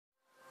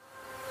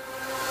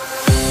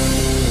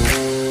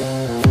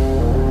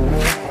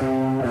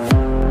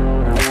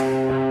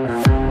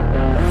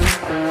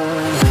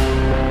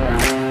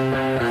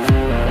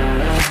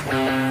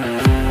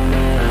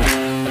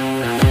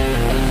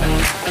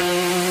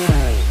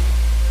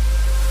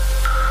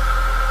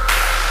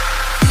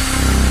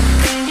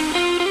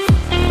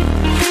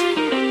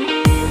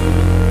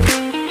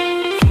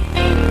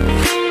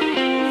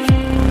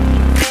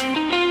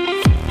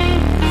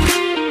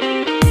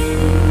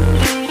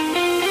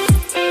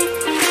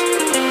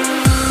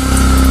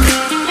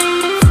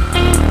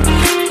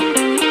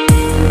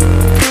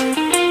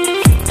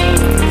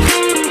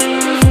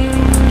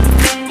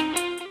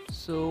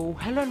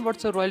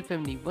What's up royal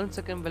family, once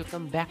again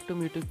welcome back to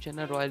my YouTube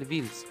channel royal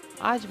wheels.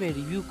 आज मैं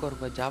review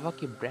करूंगा जावा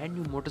की brand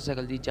new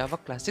motorcycle दी जावा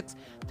classics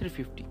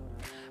 350।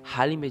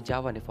 हाल ही में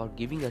जावा ने for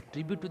giving a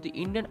tribute to the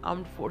Indian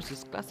armed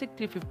forces classic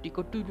 350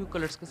 को 2 new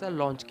colours के साथ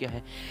launch किया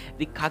है,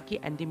 द खाकी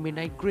and the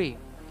midnight grey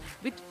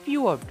with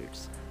few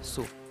updates.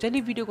 सो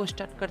चलिए वीडियो को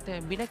स्टार्ट करते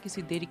हैं, बिना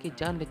किसी देरी के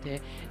जान लेते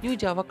हैं न्यू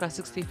जावा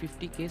क्लासिक्स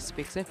 350 के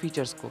स्पेक्स एंड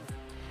फीचर्स को।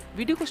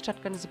 वीडियो को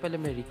स्टार्ट करने से पहले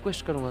मैं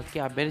रिक्वेस्ट करूंगा कि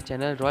आप मेरे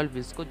चैनल रॉयल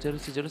व्हील्स को जरूर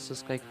से जरूर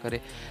सब्सक्राइब करें,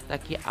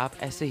 ताकि आप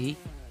ऐसे ही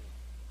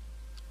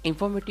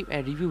इंफॉर्मेटिव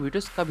एंड रिव्यू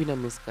वीडियोस कभी ना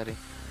मिस करें।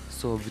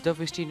 सो विदाउट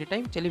वेस्टिंग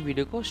टाइम चलिए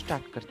वीडियो को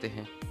स्टार्ट करते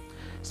हैं।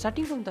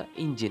 Starting from the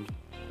engine,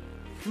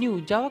 new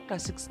Java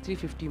classics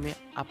 350 में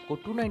आपको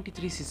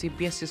 293cc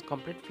BS6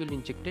 complete fuel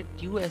injected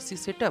USC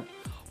setup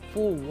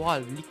 4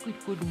 valve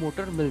liquid cooled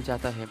motor मिल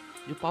जाता है,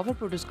 जो पावर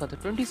प्रोड्यूस करता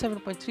है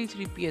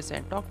 27.33 PS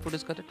एंड टॉर्क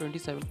प्रोड्यूस करता है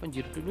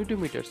 27.02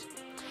 न्यूटन मीटर्स।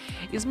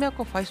 इसमें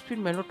आपको 5 स्पीड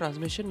मैनुअल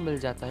ट्रांसमिशन मिल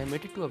जाता है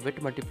mated to a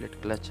wait multiplet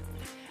clutch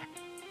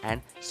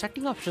and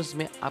starting options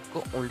में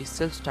आपको ओनली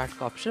सेल्फ स्टार्ट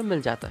का ऑप्शन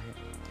मिल जाता है।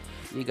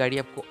 ये गाड़ी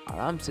आपको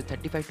आराम से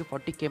 35 to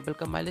 40 केबल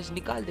का माइलेज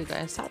निकाल देगा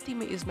एंड साथ ही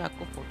में इसमें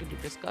आपको 40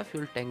 लीटर्स का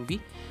फ्यूल टैंक भी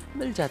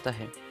मिल जाता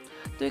है,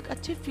 तो एक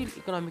अच्छे फ्यूल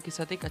इकोनॉमी के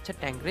साथ एक अच्छा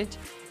टैंक रेंज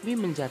भी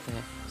मिल जाता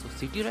है। सो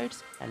city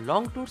rides and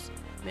long tours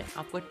में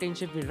आपको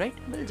टेंशन फ्री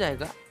राइड मिल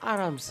जाएगा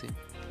आराम से।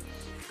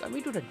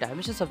 Coming to the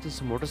dimensions of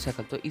this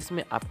motorcycle, तो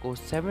इसमें आपको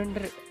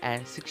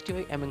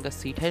 765 mm का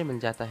सीट हाइट मिल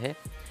जाता है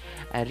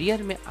एंड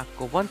रियर में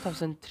आपको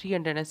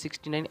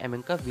 1369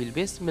 mm का व्हील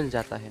बेस मिल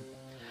जाता है।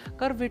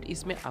 कर्व वेट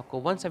इसमें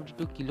आपको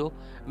 172 किलो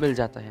मिल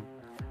जाता है।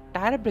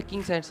 Tyre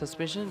breaking and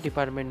suspension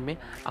department में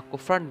आपको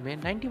फ्रंट में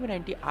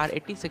 90/90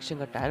 R18 सेक्शन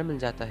का टायर मिल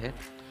जाता है,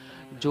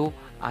 जो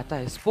आता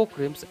है spoke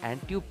RIMS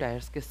and tube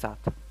tyres के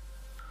साथ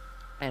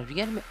एंड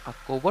रियर में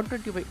आपको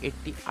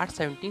 120/80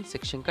 R17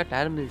 सेक्शन का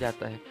टायर मिल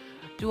जाता है,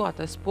 जो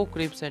आता है spoke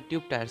RIMS and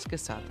tube tyres के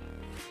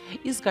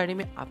साथ। इस गाड़ी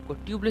में आपको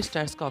ट्यूबलेस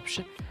टायर्स का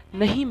ऑप्शन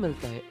नहीं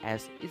मिलता है,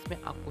 एज इसमें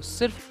आपको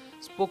सिर्फ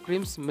स्पोक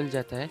रिम्स मिल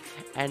जाता है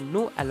and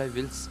no alloy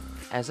wheels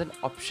as an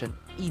option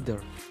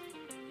either.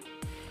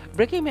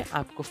 Breaking में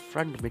आपको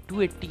फ्रंट में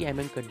 280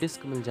 mm का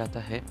डिस्क मिल जाता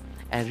है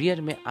एंड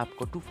रियर में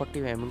आपको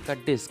 240 mm का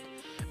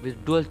disc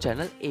with dual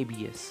channel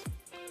ABS।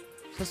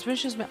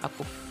 Suspension में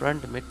आपको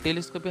फ्रंट में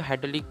टेलीस्कोपिक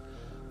हाइड्रोलिक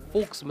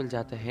फोक्स मिल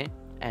जाते हैं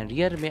एंड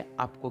रियर में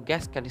आपको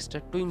gas canister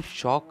twin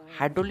shock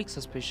hydraulic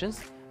suspension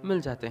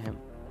मिल जाते हैं।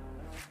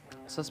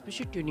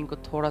 सस्पेंशन ट्यूनिंग को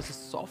थोड़ा सा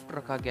सॉफ्ट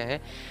रखा गया है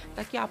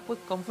ताकि आपको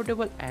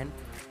comfortable and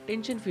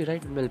tension free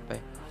ride मिल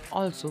पाए।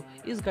 ऑल्सो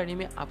इस गाड़ी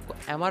में आपको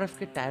MRF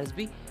के टायर्स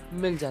भी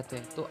मिल जाते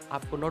हैं, तो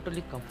आपको not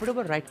only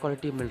comfortable ride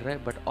quality मिल रहा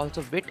है but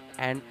also wait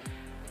and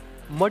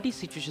muddy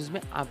situations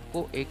में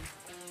आपको एक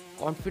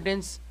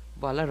कॉन्फिडेंस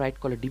वाला राइड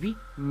क्वालिटी भी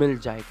मिल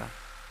जाएगा।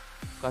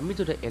 Coming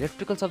to the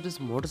electricals of this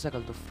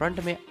motorcycle, तो फ्रंट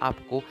में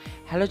आपको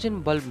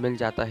हैलोजन बल्ब मिल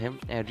जाता है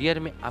एंड रियर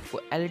में आपको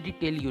LED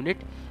टेल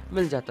यूनिट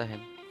मिल जाता है।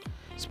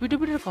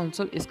 स्पीडोमीटर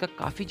कंसोल इसका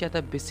काफ़ी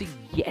ज़्यादा बेसिक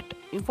येट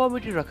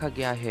इंफॉर्मेटिव रखा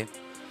गया है,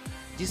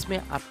 जिसमें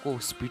आपको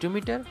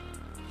speedometer,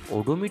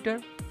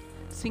 odometer,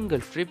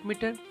 single trip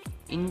meter,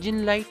 engine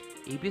light,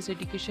 ABS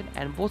indication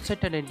and both side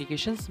turn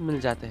indications मिल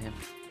जाते हैं।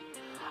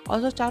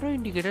 और चारों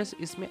इंडिकेटर्स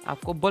इसमें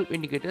आपको बल्ब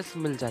इंडिकेटर्स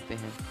मिल जाते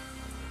हैं।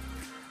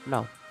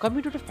 Now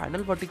coming to the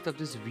final verdict of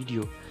this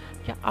video,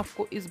 क्या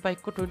आपको इस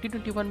बाइक को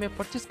 2021 में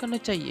परचेस करना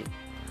चाहिए?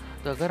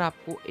 तो अगर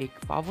आपको एक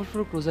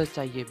पावरफुल क्रूजर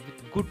चाहिए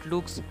with good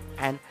looks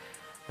and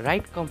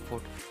ride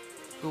comfort,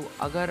 तो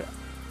अगर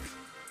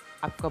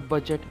आपका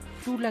बजट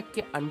 2 लाख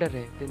के अंडर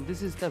है, then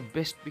this is the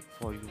best pick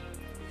for you.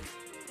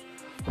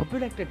 Hope you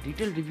like the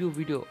detail review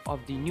video of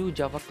the new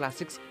Java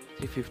classics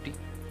 350।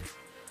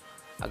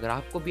 अगर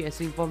आपको भी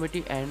ऐसे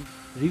इंफॉर्मेटिव एंड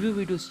रिव्यू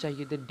वीडियोस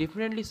चाहिए, then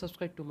definitely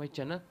subscribe to my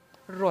channel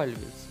royal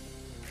wheels.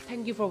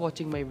 Thank you for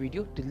watching my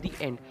video till the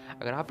end.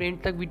 अगर आपने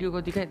and तक video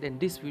को दिखाया, then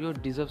this video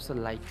deserves a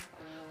like.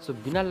 सो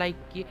बिना लाइक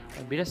किए,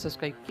 बिना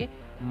सब्सक्राइब किए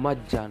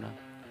मत जाना।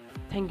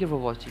 Thank you for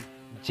watching.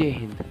 जय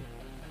हिंद।